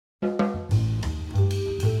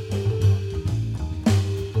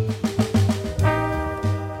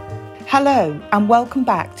Hello and welcome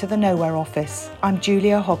back to the Nowhere Office. I'm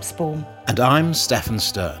Julia Hobsbawm. And I'm Stefan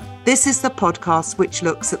Stern. This is the podcast which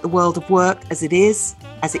looks at the world of work as it is,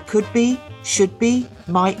 as it could be, should be,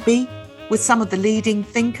 might be, with some of the leading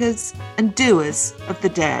thinkers and doers of the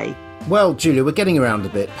day. Well, Julia, we're getting around a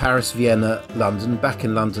bit. Paris, Vienna, London, back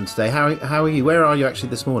in London today. How are you? Where are you actually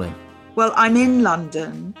this morning? Well, I'm in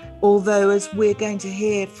London, although as we're going to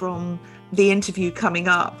hear from the interview coming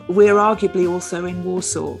up, we're arguably also in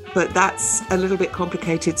Warsaw, but that's a little bit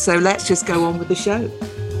complicated. So let's just go on with the show.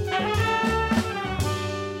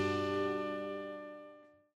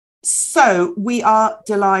 So we are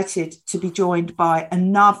delighted to be joined by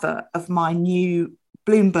another of my new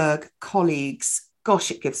Bloomberg colleagues.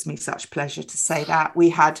 Gosh, it gives me such pleasure to say that.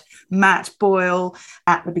 We had Matt Boyle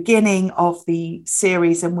at the beginning of the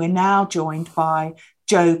series, and we're now joined by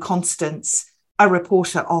Jo Constantz, a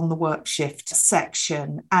reporter on the Workshift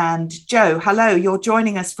section. And Jo, hello, you're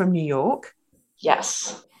joining us from New York.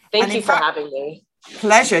 Yes, thank you for having me.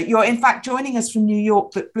 Pleasure. You're in fact joining us from New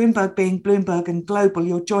York, but Bloomberg being Bloomberg and global,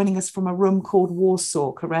 you're joining us from a room called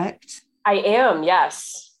Warsaw, correct? I am,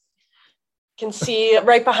 yes. Can see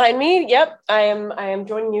right behind me. Yep, I am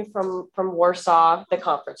joining you from Warsaw, the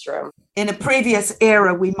conference room. In a previous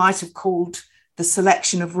era, we might have called the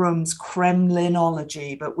selection of rooms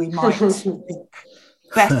Kremlinology, but we might think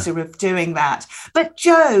better of doing that. But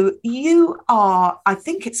Jo, you are, I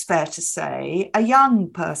think it's fair to say, a young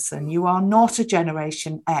person. You are not a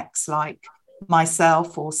Generation X like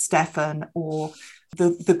myself or Stefan or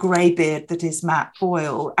the greybeard that is Matt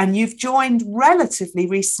Boyle. And you've joined relatively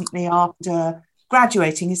recently after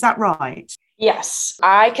graduating. Is that right? Yes,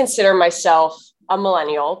 I consider myself a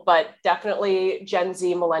millennial, but definitely Gen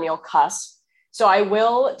Z millennial cusp. So I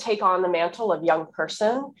will take on the mantle of young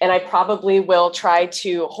person, and I probably will try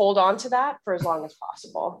to hold on to that for as long as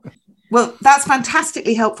possible. Well, that's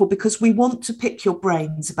fantastically helpful because we want to pick your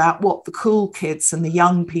brains about what the cool kids and the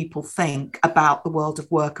young people think about the world of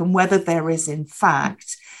work and whether there is, in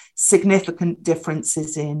fact, significant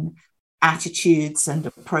differences in attitudes and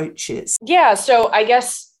approaches. Yeah, so I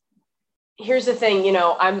guess here's the thing,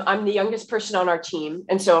 I'm the youngest person on our team.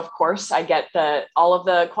 And so, of course, I get all of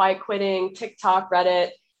the quiet quitting, TikTok, Reddit,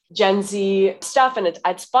 Gen Z stuff. And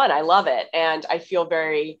it's fun. I love it. And I feel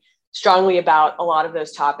very strongly about a lot of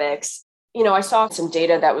those topics. I saw some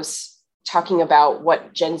data that was talking about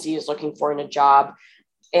what Gen Z is looking for in a job.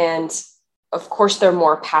 And of course, they're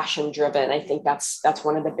more passion driven. I think that's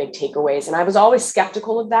one of the big takeaways. And I was always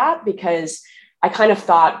skeptical of that because I kind of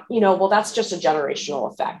thought, well, that's just a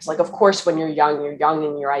generational effect. Like, of course, when you're young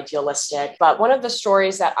and you're idealistic. But one of the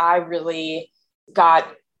stories that I really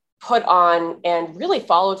got put on and really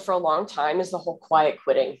followed for a long time is the whole quiet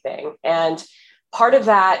quitting thing. And part of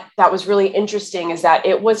that was really interesting is that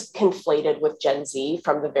it was conflated with Gen Z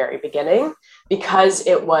from the very beginning because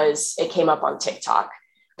it came up on TikTok,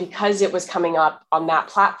 because it was coming up on that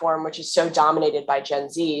platform, which is so dominated by Gen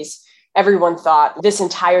Zs. Everyone thought this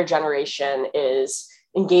entire generation is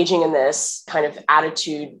engaging in this kind of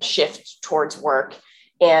attitude shift towards work.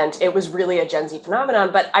 And it was really a Gen Z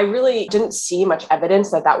phenomenon, but I really didn't see much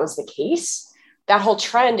evidence that was the case. That whole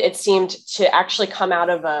trend, it seemed to actually come out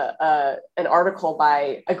of an article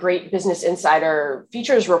by a great Business Insider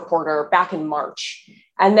features reporter back in March.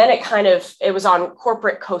 And then it was on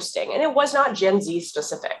corporate coasting, and it was not Gen Z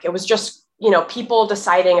specific. It was just, people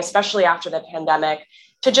deciding, especially after the pandemic,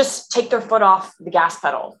 to just take their foot off the gas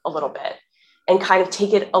pedal a little bit and kind of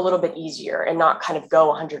take it a little bit easier and not kind of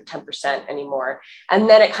go 110% anymore. And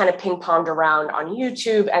then it kind of ping ponged around on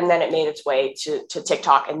YouTube, and then it made its way to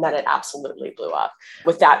TikTok, and then it absolutely blew up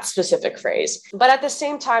with that specific phrase. But at the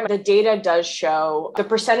same time, the data does show the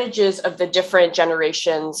percentages of the different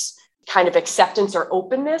generations kind of acceptance or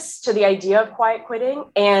openness to the idea of quiet quitting.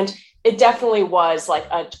 And it definitely was like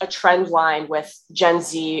a trend line with Gen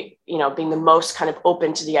Z, being the most kind of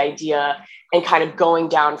open to the idea and kind of going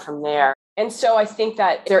down from there. And so I think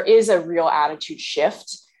that there is a real attitude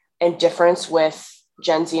shift and difference with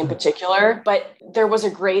Gen Z in particular. But there was a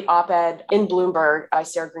great op-ed in Bloomberg by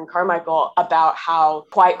Sarah Green Carmichael about how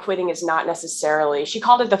quiet quitting is not necessarily, she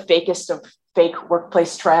called it the fakest of fake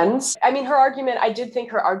workplace trends. I mean, I did think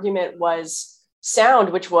her argument was sound,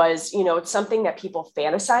 which was, it's something that people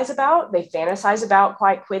fantasize about. They fantasize about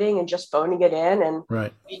quiet quitting and just phoning it in and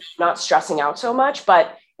right, not stressing out so much.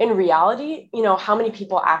 But in reality, how many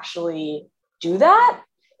people actually do that?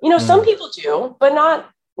 Some people do, but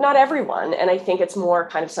not everyone. And I think it's more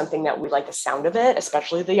kind of something that we like the sound of it,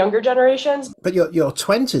 especially the younger generations. But your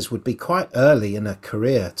 20s would be quite early in a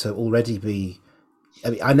career to already be,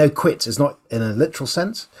 I know quit is not in a literal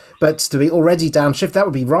sense, but to be already downshift, that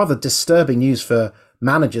would be rather disturbing news for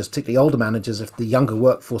managers, particularly older managers, if the younger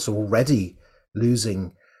workforce are already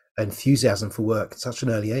losing enthusiasm for work at such an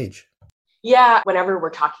early age? Yeah, whenever we're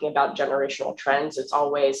talking about generational trends, it's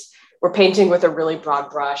always we're painting with a really broad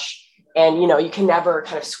brush. And, you can never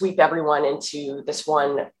kind of sweep everyone into this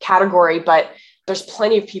one category, but there's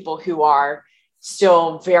plenty of people who are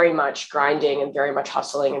still very much grinding and very much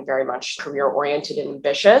hustling and very much career oriented and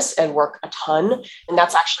ambitious and work a ton. And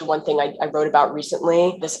that's actually one thing I wrote about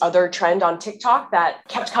recently, this other trend on TikTok that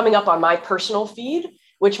kept coming up on my personal feed,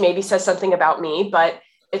 which maybe says something about me, but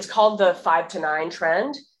it's called the 5 to 9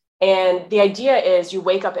 trend. And the idea is you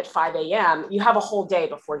wake up at 5 a.m., you have a whole day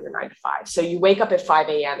before your 9 to 5. So you wake up at 5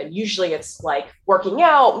 a.m. and usually it's like working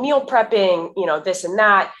out, meal prepping, this and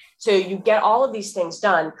that. So you get all of these things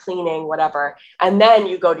done, cleaning, whatever, and then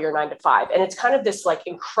you go to your 9 to 5. And it's kind of this like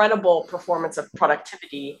incredible performance of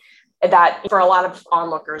productivity that for a lot of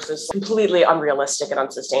onlookers is completely unrealistic and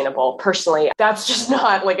unsustainable. Personally, that's just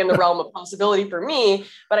not like in the realm of possibility for me,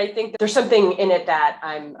 but I think that there's something in it that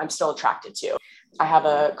I'm still attracted to. I have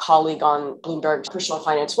a colleague on Bloomberg's personal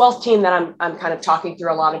finance wealth team that I'm kind of talking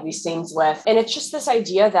through a lot of these things with. And it's just this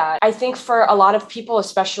idea that I think for a lot of people,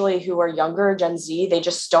 especially who are younger, Gen Z, they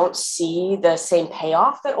just don't see the same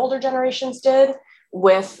payoff that older generations did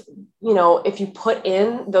with, if you put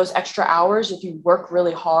in those extra hours, if you work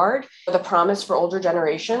really hard. The promise for older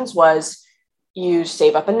generations was you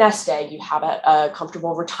save up a nest egg, you have a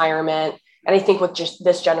comfortable retirement. And I think with just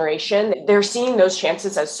this generation, they're seeing those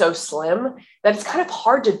chances as so slim that it's kind of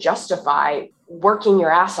hard to justify working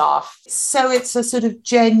your ass off. So it's a sort of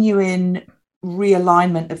genuine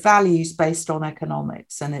realignment of values based on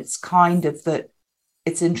economics. And it's kind of that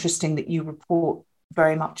it's interesting that you report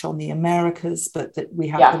very much on the Americas, but that we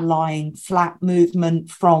have the lying flat movement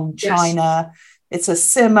from China. Yes. It's a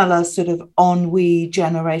similar sort of ennui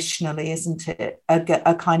generationally, isn't it?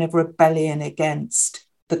 A kind of rebellion against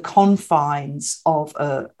the confines of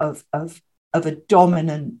a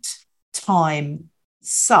dominant time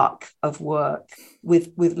suck of work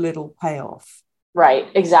with little payoff. Right,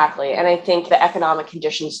 exactly. And I think the economic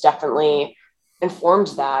conditions definitely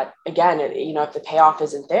informs that. Again, if the payoff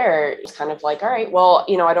isn't there, it's kind of like, all right, well,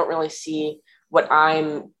 I don't really see what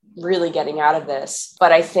I'm really getting out of this.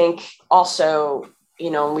 But I think also, we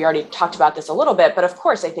already talked about this a little bit, but of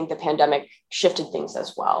course, I think the pandemic shifted things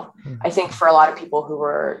as well. I think for a lot of people who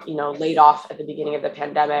were, laid off at the beginning of the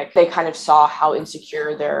pandemic, they kind of saw how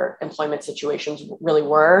insecure their employment situations really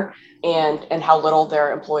were and how little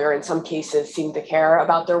their employer in some cases seemed to care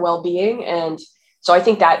about their well-being. And so I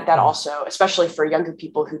think that also, especially for younger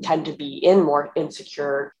people who tend to be in more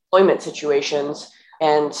insecure employment situations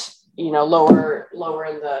and lower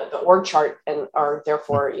in the org chart and are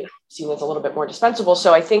therefore seen as a little bit more dispensable.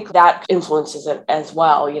 So I think that influences it as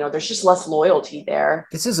well. There's just less loyalty there.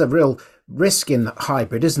 This is a real risk in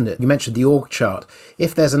hybrid, isn't it? You mentioned the org chart.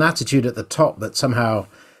 If there's an attitude at the top that somehow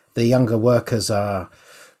the younger workers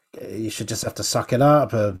you should just have to suck it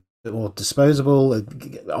up, a bit more disposable,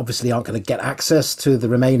 obviously aren't going to get access to the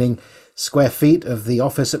remaining square feet of the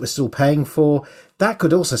office that we're still paying for. That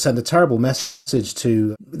could also send a terrible message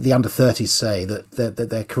to the under 30s, say, that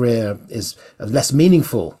their career is less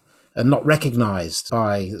meaningful and not recognized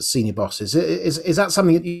by senior bosses. Is that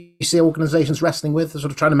something that you see organizations wrestling with,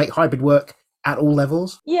 sort of trying to make hybrid work at all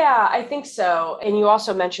levels? Yeah, I think so. And you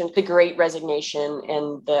also mentioned the great resignation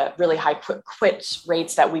and the really high quit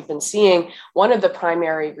rates that we've been seeing. One of the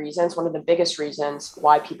primary reasons, one of the biggest reasons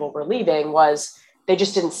why people were leaving was they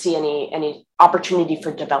just didn't see any opportunity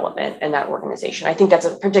for development in that organization. I think that's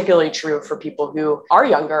particularly true for people who are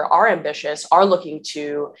younger, are ambitious, are looking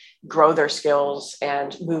to grow their skills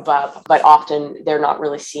and move up, but often they're not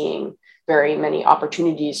really seeing very many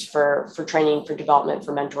opportunities for training, for development,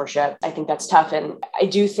 for mentorship. I think that's tough. And I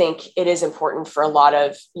do think it is important for a lot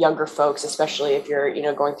of younger folks, especially if you're,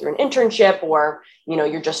 going through an internship or,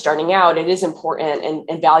 you're just starting out, it is important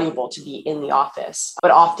and valuable to be in the office.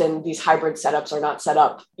 But often these hybrid setups are not set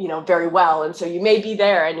up, very well. And so you may be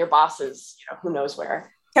there and your boss is, who knows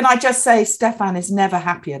where. Can I just say, Stefan is never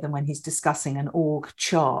happier than when he's discussing an org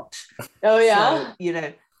chart. Oh, yeah.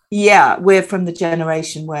 So, yeah, we're from the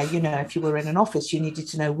generation where, if you were in an office, you needed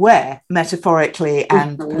to know where, metaphorically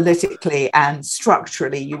and politically and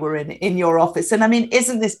structurally, you were in your office. And I mean,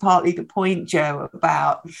 isn't this partly the point, Jo,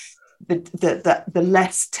 about the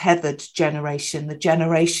less tethered generation, the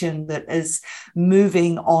generation that is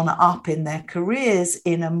moving on up in their careers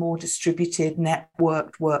in a more distributed,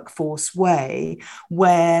 networked workforce way,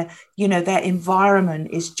 where, their environment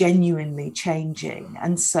is genuinely changing.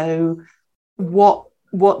 And so what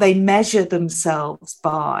what they measure themselves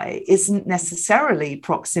by isn't necessarily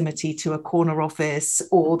proximity to a corner office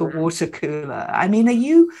or the water cooler. I mean,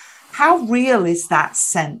 how real is that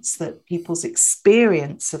sense that people's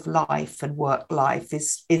experience of life and work life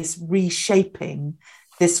is reshaping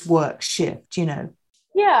this work shift,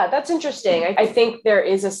 Yeah, that's interesting. I think there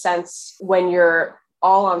is a sense when you're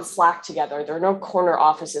all on Slack together, there are no corner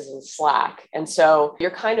offices in Slack. And so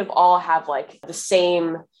you're kind of all have like the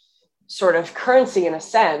same sort of currency in a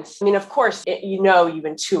sense. I mean, of course, you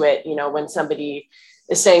intuit, when somebody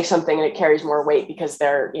is saying something and it carries more weight because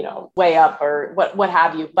they're, way up or what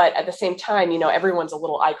have you. But at the same time, everyone's a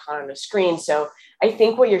little icon on a screen. So I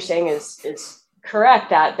think what you're saying is correct,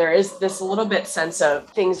 that there is this little bit sense of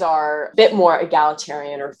things are a bit more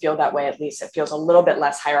egalitarian, or feel that way. At least it feels a little bit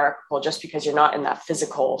less hierarchical, just because you're not in that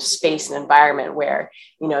physical space and environment where,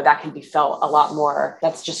 that can be felt a lot more.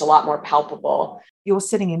 That's just a lot more palpable. You're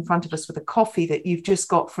sitting in front of us with a coffee that you've just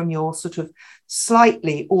got from your sort of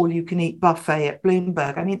slightly all-you-can-eat buffet at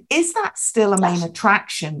Bloomberg. I mean, is that still a main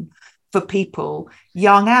attraction for people,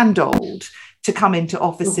 young and old, to come into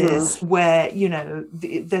offices where,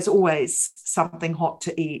 there's always something hot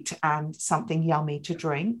to eat and something yummy to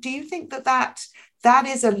drink? Do you think that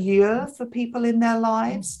is a lure for people in their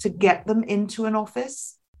lives to get them into an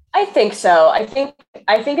office? I think so. I think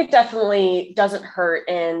it definitely doesn't hurt.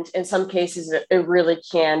 And in some cases, it really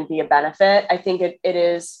can be a benefit. I think it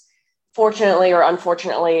is, fortunately or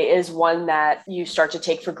unfortunately, is one that you start to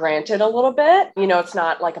take for granted a little bit. It's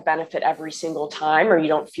not like a benefit every single time, or you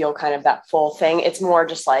don't feel kind of that full thing. It's more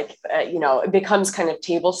just like, it becomes kind of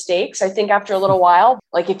table stakes, I think, after a little while.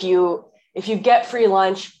 Like if you get free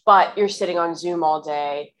lunch, but you're sitting on Zoom all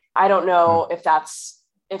day, I don't know if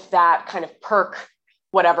that kind of perk,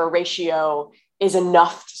 whatever ratio, is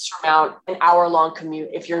enough to surmount an hour-long commute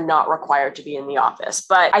if you're not required to be in the office.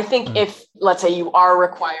 But I think if, let's say, you are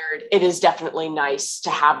required, it is definitely nice to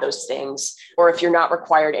have those things. Or if you're not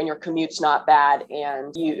required and your commute's not bad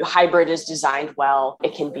and hybrid is designed well,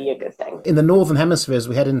 it can be a good thing. In the Northern Hemisphere, as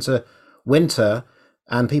we head into winter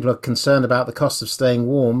and people are concerned about the cost of staying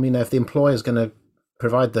warm, if the employer is going to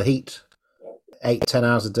provide the heat 8-10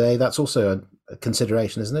 hours a day, that's also a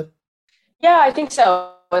consideration, isn't it? Yeah, I think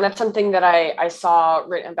so. And that's something that I saw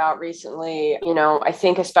written about recently. I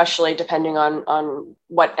think especially depending on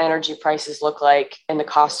what energy prices look like and the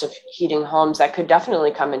cost of heating homes, that could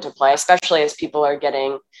definitely come into play, especially as people are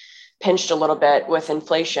getting pinched a little bit with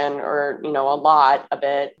inflation, or, a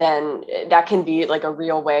bit, then that can be like a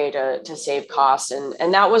real way to save costs.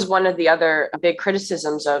 And that was one of the other big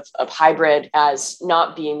criticisms of hybrid as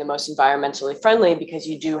not being the most environmentally friendly, because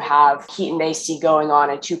you do have heat and AC going on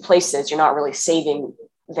in two places. You're not really saving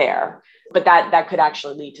there. But that could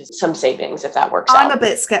actually lead to some savings if that works out. I'm a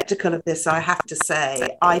bit skeptical of this, I have to say.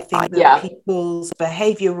 I think that people's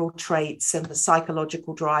behavioral traits and the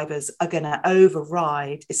psychological drivers are going to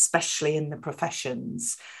override, especially in the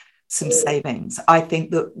professions, some savings. I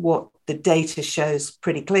think that what the data shows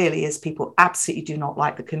pretty clearly is people absolutely do not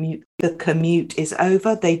like the commute. The commute is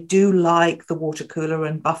over. They do like the water cooler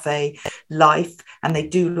and buffet life, and they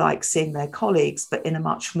do like seeing their colleagues, but in a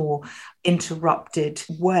much more interrupted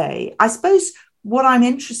way. I suppose what I'm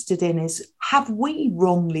interested in is, have we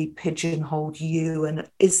wrongly pigeonholed you? And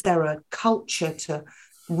is there a culture to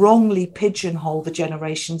wrongly pigeonhole the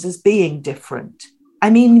generations as being different? I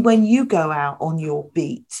mean, when you go out on your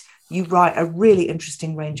beat, you write a really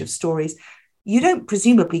interesting range of stories. You don't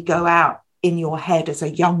presumably go out in your head as a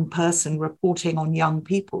young person reporting on young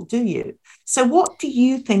people, do you? So what do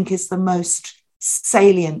you think is the most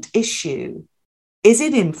salient issue? Is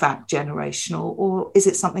it in fact generational, or is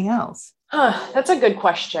it something else? That's a good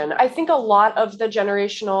question. I think a lot of the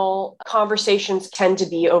generational conversations tend to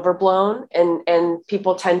be overblown, and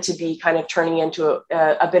people tend to be kind of turning into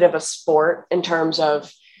a bit of a sport in terms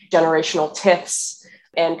of generational tiffs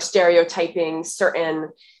and stereotyping certain,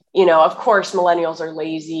 of course, millennials are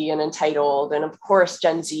lazy and entitled. And of course,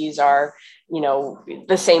 Gen Zs are,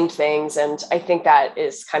 the same things. And I think that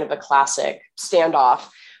is kind of a classic standoff.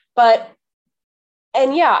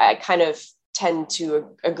 I kind of tend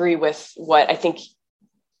to agree with what I think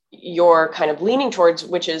you're kind of leaning towards,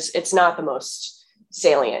 which is it's not the most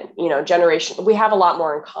salient, generation. We have a lot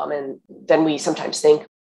more in common than we sometimes think.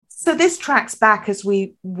 So this tracks back as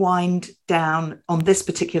we wind down on this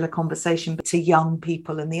particular conversation to young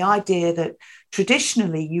people, and the idea that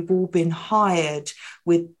traditionally you've all been hired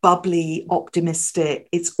with bubbly, optimistic,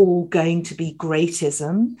 it's all going to be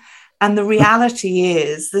greatism. And the reality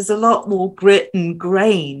is there's a lot more grit and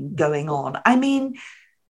grain going on. I mean,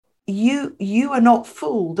 you are not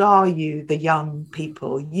fooled, are you, the young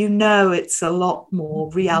people? You know it's a lot more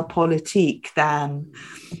realpolitik than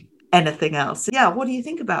anything else. Yeah, what do you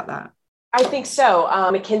think about that? I think so.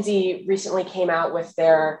 McKinsey recently came out with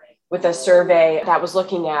a survey that was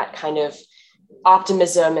looking at kind of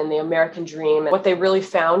optimism and the American dream. And what they really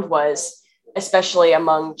found was, especially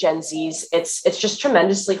among Gen Zs, it's just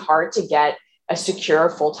tremendously hard to get a secure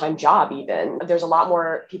full-time job. Even there's a lot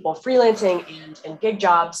more people freelancing and gig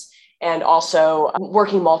jobs, and also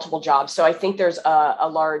working multiple jobs. So I think there's a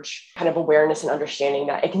large kind of awareness and understanding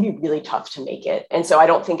that it can be really tough to make it. And so I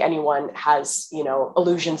don't think anyone has,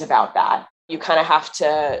 illusions about that. You kind of have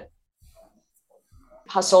to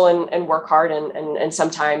hustle and work hard and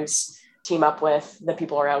sometimes team up with the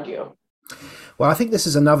people around you. Well, I think this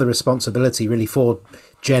is another responsibility really for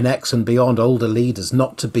Gen X and beyond, older leaders,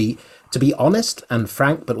 not to be honest and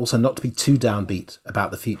frank, but also not to be too downbeat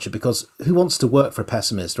about the future, because who wants to work for a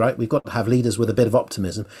pessimist, right? We've got to have leaders with a bit of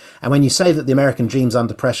optimism. And when you say that the American dream's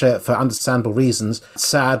under pressure for understandable reasons, it's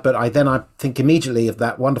sad, but I think immediately of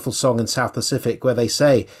that wonderful song in South Pacific where they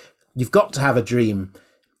say, you've got to have a dream.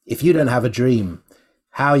 If you don't have a dream,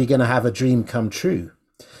 how are you going to have a dream come true?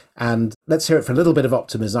 And let's hear it for a little bit of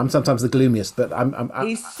optimism. I'm sometimes the gloomiest, but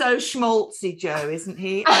he's so schmaltzy, Joe, isn't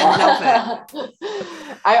he? I love it.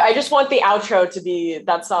 I just want the outro to be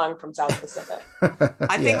that song from South Pacific.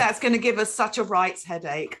 I think that's going to give us such a rights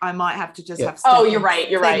headache. I might have to just have Stefan. Oh, you're right.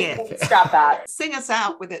 Scrap that. Sing us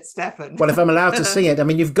out with it, Stefan. Well, if I'm allowed to sing it, I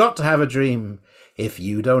mean, you've got to have a dream. If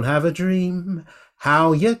you don't have a dream,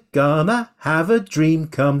 how you gonna have a dream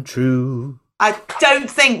come true? I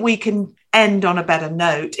don't think we can end on a better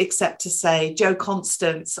note, except to say, Jo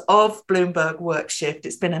Constantz of Bloomberg Workshift,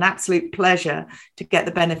 it's been an absolute pleasure to get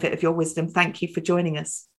the benefit of your wisdom. Thank you for joining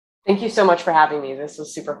us. Thank you so much for having me. This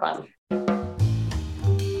was super fun.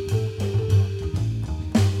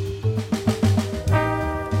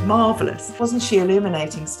 Marvellous. Wasn't she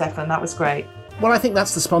illuminating, Stefan? That was great. Well, I think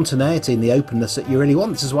that's the spontaneity and the openness that you really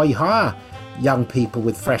want. This is why you hire young people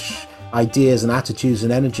with fresh ideas and attitudes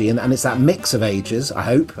and energy, and it's that mix of ages. I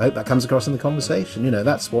hope that comes across in the conversation.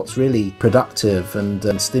 That's what's really productive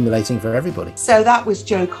and stimulating for everybody. So that was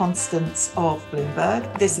Jo Constantz of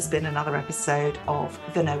Bloomberg. This has been another episode of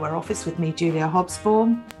The Nowhere Office with me, Julia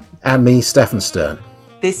Hobsbawm. And me, Stefan Stern.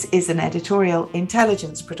 This is an editorial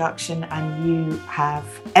intelligence production, and you have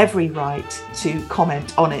every right to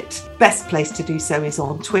comment on it. Best place to do so is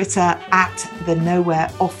on Twitter at The Nowhere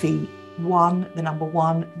Offie. The number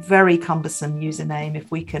one, very cumbersome username.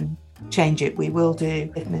 If we can change it, we will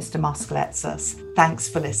do, if Mr. Musk lets us. Thanks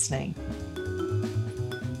for listening.